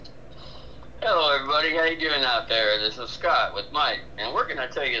buddy. How you doing out there? This is Scott with Mike, and we're going to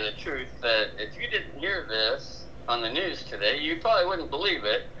tell you the truth that if you didn't hear this on the news today, you probably wouldn't believe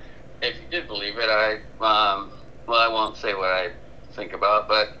it. If you did believe it, I won't say what I think about,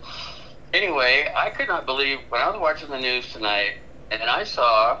 but anyway, I could not believe when I was watching the news tonight, and I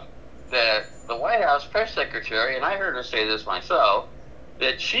saw that the White House press secretary, and I heard her say this myself,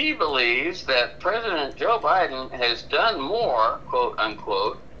 that she believes that President Joe Biden has done more, quote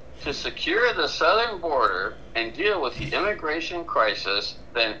unquote, to secure the southern border and deal with the immigration crisis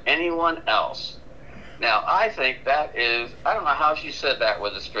than anyone else. Now, I think that is, I don't know how she said that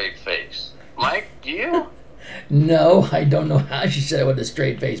with a straight face. Mike, do you? No, I don't know how she said it with a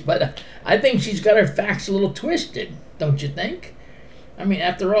straight face, but I think she's got her facts a little twisted, don't you think? I mean,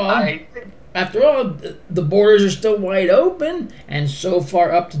 after all, the borders are still wide open, and so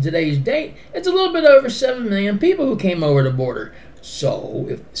far up to today's date, it's a little bit over 7 million people who came over the border. So,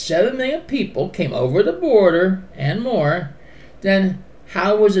 if 7 million people came over the border and more, then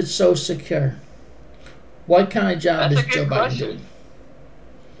how was it so secure? What kind of job is Joe Biden doing?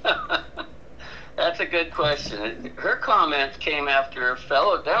 That's a good question. Her comments came after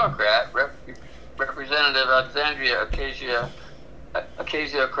fellow Democrat, Representative Alexandria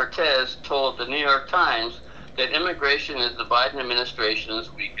Ocasio-Cortez told the New York Times that immigration is the Biden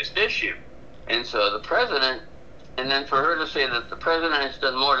administration's weakest issue. And so the president, and then for her to say that the president has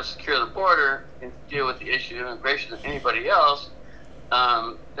done more to secure the border and deal with the issue of immigration than anybody else,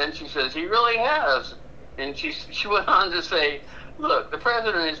 then she says he really has. And she went on to say, look, the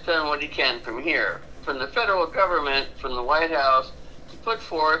president has done what he can from here, from the federal government, from the White House, to put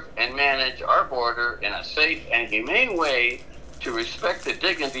forth and manage our border in a safe and humane way to respect the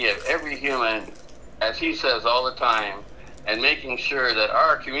dignity of every human, as he says all the time, and making sure that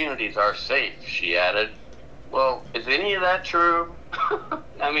our communities are safe, she added. Well, is any of that true?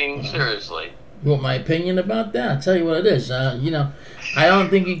 I mean, seriously. You want my opinion about that? I'll tell you what it is. I don't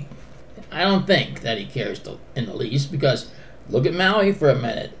think that he cares in the least, because look at Maui for a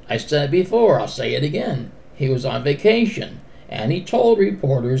minute. I said it before. I'll say it again. He was on vacation, and he told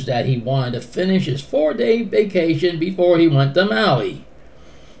reporters that he wanted to finish his 4-day vacation before he went to Maui.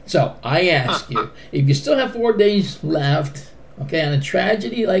 So I ask you, if you still have 4 days left, okay, and a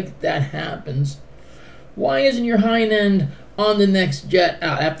tragedy like that happens, why isn't your hind end on the next jet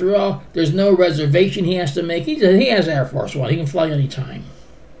out? After all, there's no reservation he has to make. He has Air Force One. He can fly anytime.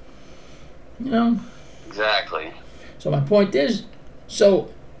 You know? Exactly. So my point is,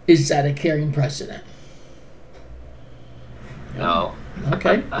 is that a caring precedent? No.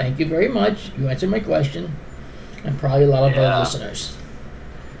 Okay, thank you very much. You answered my question, and probably a lot of our listeners.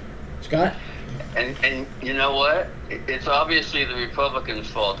 Scott? And you know what? It's obviously the Republicans'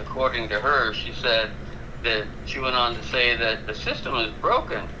 fault. According to her, she said that she went on to say that the system is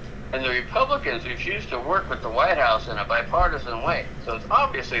broken, and the Republicans refuse to work with the White House in a bipartisan way. So it's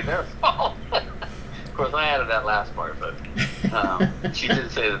obviously their fault. Of course, I added that last part, but she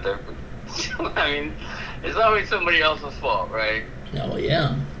did say that they're... I mean, it's always somebody else's fault, right? Oh,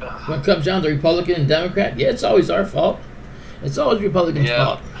 yeah. When it comes down to Republican and Democrat, yeah, it's always our fault. It's always Republicans'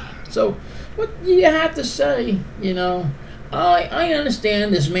 fault. So, what do you have to say? I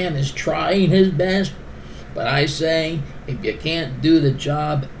understand this man is trying his best, but I say, if you can't do the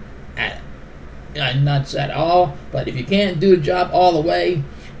job not at all, but if you can't do the job all the way,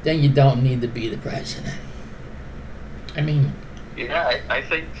 then you don't need to be the president. I mean... Yeah, I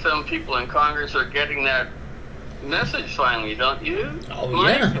think some people in Congress are getting that message finally, don't you? Oh,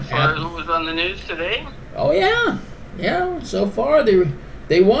 Mike, yeah. as far as what was on the news today? Oh, yeah. Yeah, so far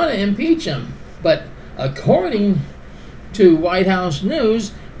they want to impeach him. But according to White House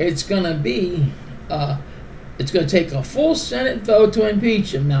News, it's going to take a full Senate vote to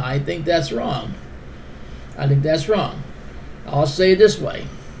impeach him. Now, I think that's wrong. I'll say it this way.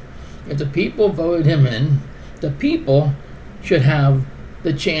 If the people voted him in, the people should have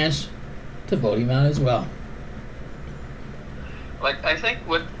the chance to vote him out as well. Like, I think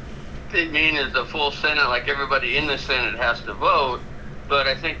what they mean is the full Senate, like everybody in the Senate has to vote, but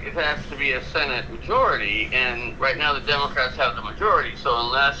I think it has to be a Senate majority, and right now the Democrats have the majority, so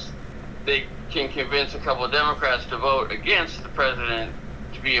unless they can convince a couple of Democrats to vote against the president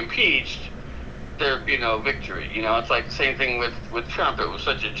to be impeached, there'd be no victory. It's like the same thing with Trump. It was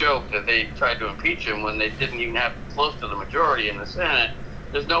such a joke that they tried to impeach him when they didn't even have close to the majority in the Senate.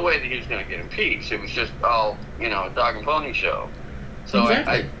 There's no way that he was going to get impeached. It was just all, a dog and pony show. So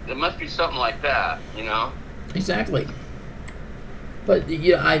exactly. There must be something like that, Exactly. But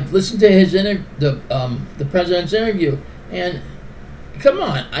I've listened to his the president's interview, and come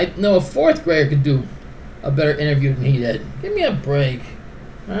on, I know a fourth grader could do a better interview than he did. Give me a break,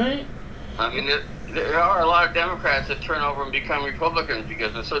 all right? I mean, there are a lot of Democrats that turn over and become Republicans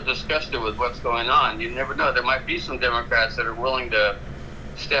because they're so disgusted with what's going on. You never know. There might be some Democrats that are willing to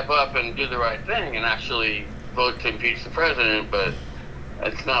step up and do the right thing and actually vote to impeach the president, but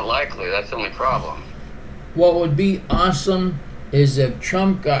it's not likely. That's the only problem. What would be awesome is if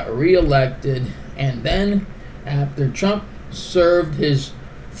Trump got reelected, and then after Trump served his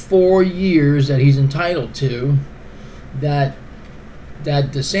 4 years that he's entitled to, that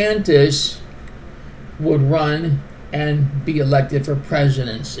DeSantis would run and be elected for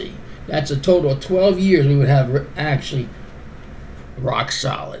presidency. That's a total of 12 years we would have actually rock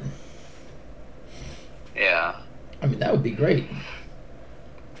solid. Yeah. I mean, that would be great.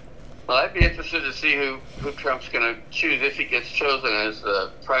 Well, I'd be interested to see who Trump's going to choose if he gets chosen as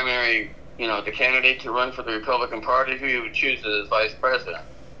the primary, the candidate to run for the Republican Party, who he would choose as vice president.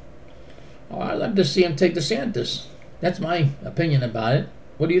 Oh, I'd love to see him take DeSantis. That's my opinion about it.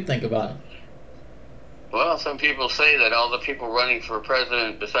 What do you think about it? Well, some people say that all the people running for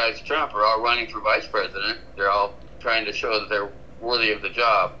president besides Trump are all running for vice president. They're all trying to show that they're worthy of the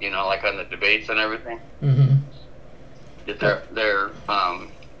job, like on the debates and everything. Mm-hmm. That they're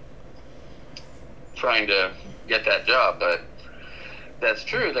trying to get that job, but that's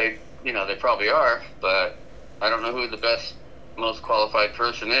true. They probably are, but I don't know who the best, most qualified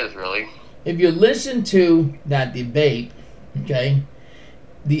person is, really. If you listen to that debate, okay,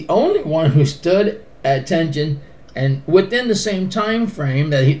 the only one who stood at attention and within the same time frame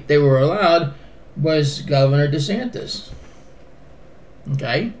that they were allowed was Governor DeSantis.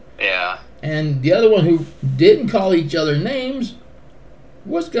 Okay? Yeah. And the other one who didn't call each other names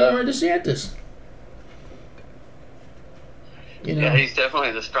was Governor DeSantis. Yeah, he's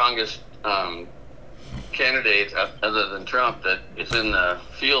definitely the strongest candidate other than Trump that is in the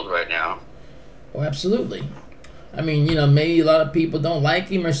field right now. Oh, absolutely. I mean, maybe a lot of people don't like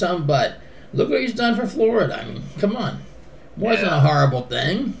him or something, but look what he's done for Florida. I mean, come on. Wasn't a horrible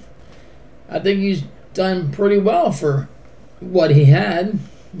thing. I think he's done pretty well for what he had,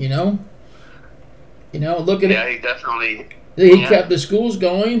 Look at it. Yeah, he definitely... He kept the schools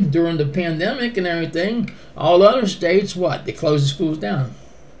going during the pandemic and everything. All the other states, what? They closed the schools down.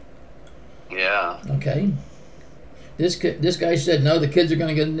 Yeah. Okay. This guy said, no, the kids are going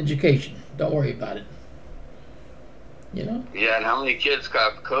to get an education. Don't worry about it. Yeah, and how many kids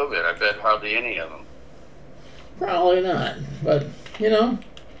got COVID? I bet hardly any of them. Probably not. But, yeah,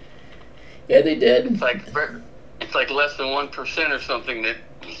 they did. It's like less than 1% or something that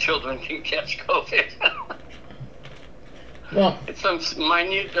children can catch COVID. Well, it's some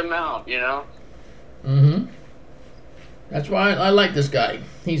minute amount, Mm-hmm. That's why I like this guy.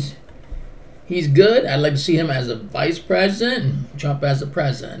 He's good. I'd like to see him as a vice president and Trump as a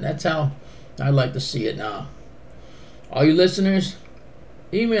president. That's how I'd like to see it now. All you listeners,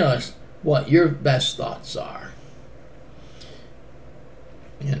 email us what your best thoughts are.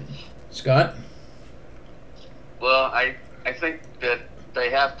 And Scott? Well, I think that they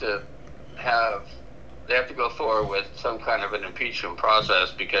have to go forward with some kind of an impeachment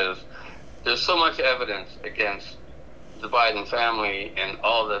process because there's so much evidence against the Biden family and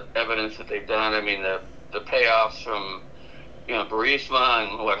all the evidence that they've done. I mean, the payoffs from, Burisma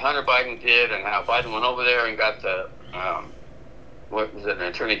and what Hunter Biden did and how Biden went over there and got the, what was it, an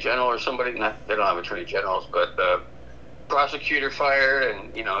attorney general or somebody? They don't have attorney generals, but the prosecutor fired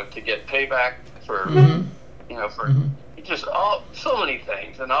and, to get payback for, just so many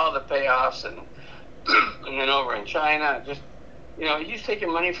things and all the payoffs and then over in China, just, he's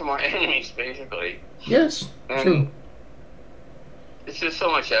taking money from our enemies, basically. Yes, and true. It's just so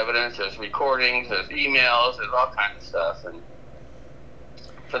much evidence. There's recordings, there's emails, there's all kinds of stuff. And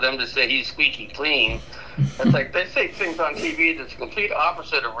for them to say he's squeaky clean, it's like they say things on TV that's the complete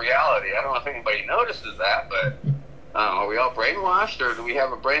opposite of reality. I don't know if anybody notices that, but are we all brainwashed, or do we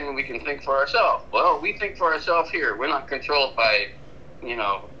have a brain that we can think for ourselves? Well, we think for ourselves here. We're not controlled by,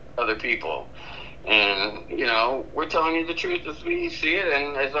 other people. And, we're telling you the truth as we see it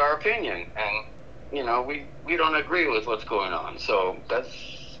and as our opinion. And, we don't agree with what's going on. So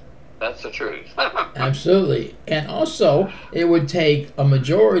that's the truth. Absolutely. And also, it would take a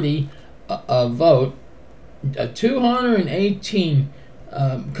majority vote, 218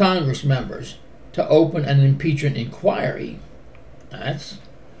 Congress members to open an impeachment inquiry. That's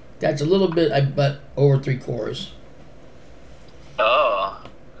a little bit, but over 3/4. Oh,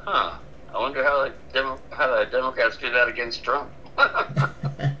 huh. I wonder how the Democrats do that against Trump.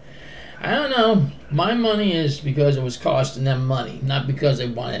 I don't know. My money is because it was costing them money, not because they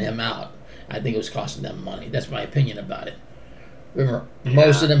wanted him out. I think it was costing them money. That's my opinion about it. Remember,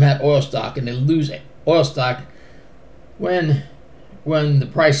 most of them had oil stock, and they lose oil stock when when the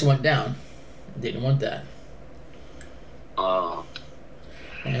price went down. Didn't want that. Oh.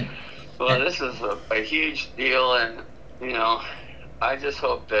 And, Well, this is a huge deal, and I just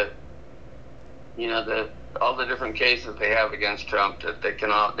hope that that all the different cases they have against Trump, that they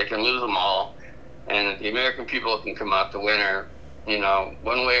can lose them all, and that the American people can come out the winner,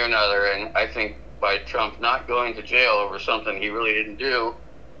 one way or another. And I think by Trump not going to jail over something he really didn't do,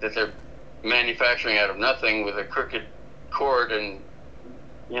 that they're manufacturing out of nothing with a crooked court and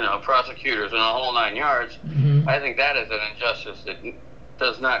prosecutors and a whole 9 yards. mm-hmm. I think that is an injustice that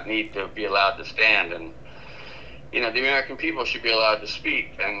does not need to be allowed to stand. And the American people should be allowed to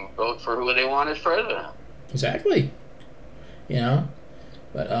speak and vote for who they want as president. Exactly. But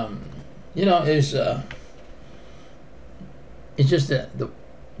it's just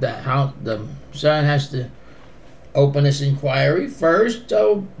that how the Senate has to open this inquiry first,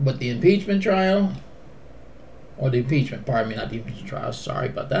 with the impeachment trial, or the impeachment. Pardon me, not the impeachment trial. Sorry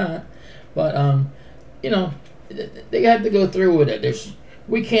about that. But they have to go through with it.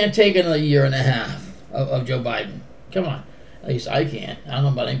 We can't take another year and a half of Joe Biden. Come on. At least I can't. I don't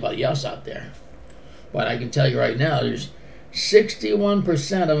know about anybody else out there. But I can tell you right now, there's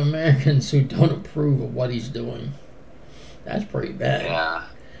 61% of Americans who don't approve of what he's doing. That's pretty bad. Yeah.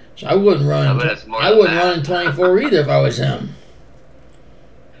 So I wouldn't run. I wouldn't run in 24 either if I was him.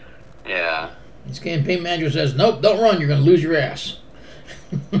 Yeah. His campaign manager says, "Nope, don't run. You're going to lose your ass."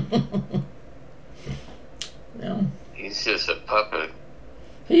 He's just a puppet.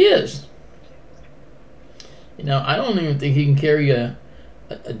 He is. I don't even think he can carry a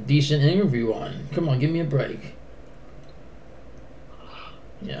decent interview on. Come on, give me a break.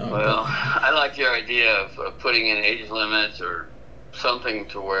 Well, I like your idea of putting in age limits or something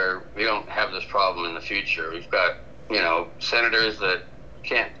to where we don't have this problem in the future. We've got, senators that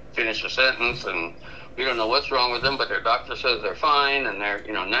can't finish a sentence, and we don't know what's wrong with them, but their doctor says they're fine, and they're,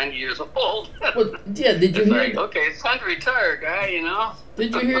 90 years old. Well, yeah, did you hear? Okay, it's time to retire, guy,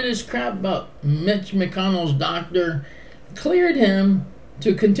 Did you hear this crap about Mitch McConnell's doctor cleared him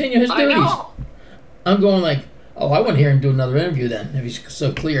to continue his duties? I know. I'm going like, I want to hear him do another interview then, if he's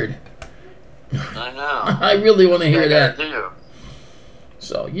so cleared. I know. I really want to hear that. Do.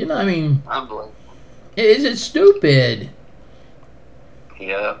 So, I mean, Unbelievable. Is it stupid?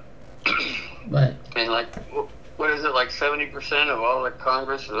 Yeah. But, and what is it, 70% of all the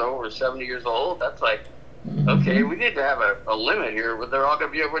Congress is over 70 years old? That's mm-hmm. Okay, we need to have a limit here, but they're all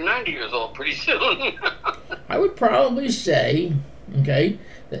going to be over 90 years old pretty soon. I would probably say,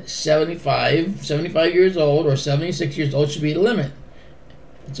 that 75 years old or 76 years old should be the limit.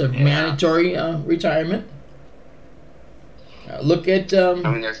 It's a mandatory retirement. Look at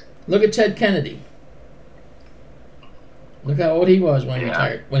Ted Kennedy. Look how old he was when he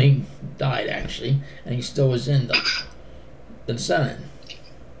retired. When he died, actually, and he still was in the Senate.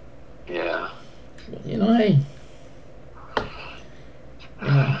 Yeah. But, hey.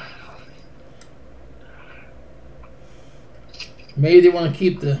 Maybe they want to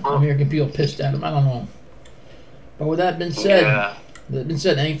keep the American people pissed at him. I don't know. But with that being said,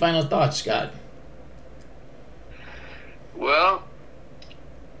 any final thoughts, Scott? Well,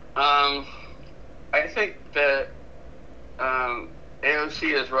 I think that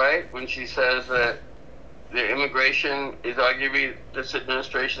AOC is right when she says that the immigration is arguably this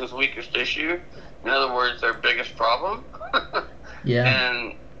administration's weakest issue. In other words, their biggest problem. Yeah.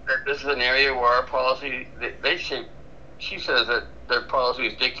 And that this is an area where our policy, she says that their policy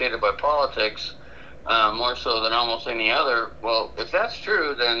is dictated by politics more so than almost any other. Well, if that's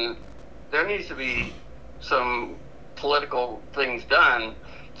true, then there needs to be some political things done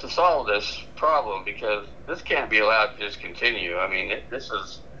to solve this problem, because this can't be allowed to just continue. I mean, this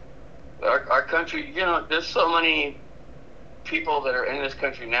is our country. There's so many people that are in this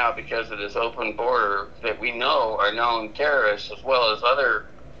country now because of this open border that we know are known terrorists as well as other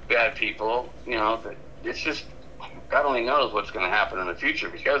bad people. It's just, God only knows what's going to happen in the future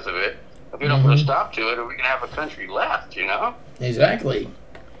because of it. If we don't put a stop to it, are we going to have a country left, Exactly.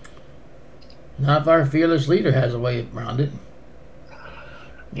 Not if our fearless leader has a way around it.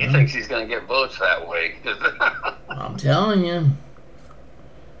 He thinks he's going to get votes that way. I'm telling you.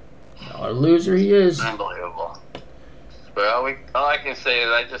 What a loser he is. Unbelievable. But all I can say is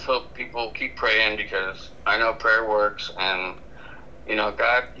I just hope people keep praying, because I know prayer works, and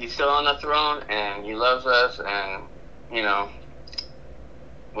God, He's still on the throne, and He loves us, and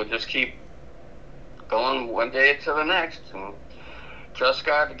we'll just keep going one day to the next and trust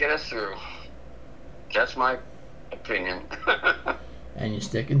God to get us through. That's my opinion. And you're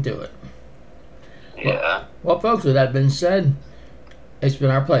sticking to it. Yeah. Well, folks, with that being said, it's been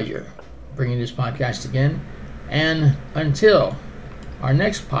our pleasure bringing this podcast again. And until our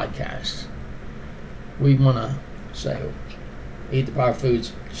next podcast, we want to say, eat the power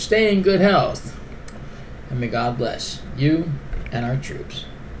foods, stay in good health, and may God bless you and our troops.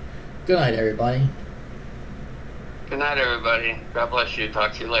 Good night, everybody. Good night, everybody. God bless you.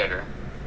 Talk to you later.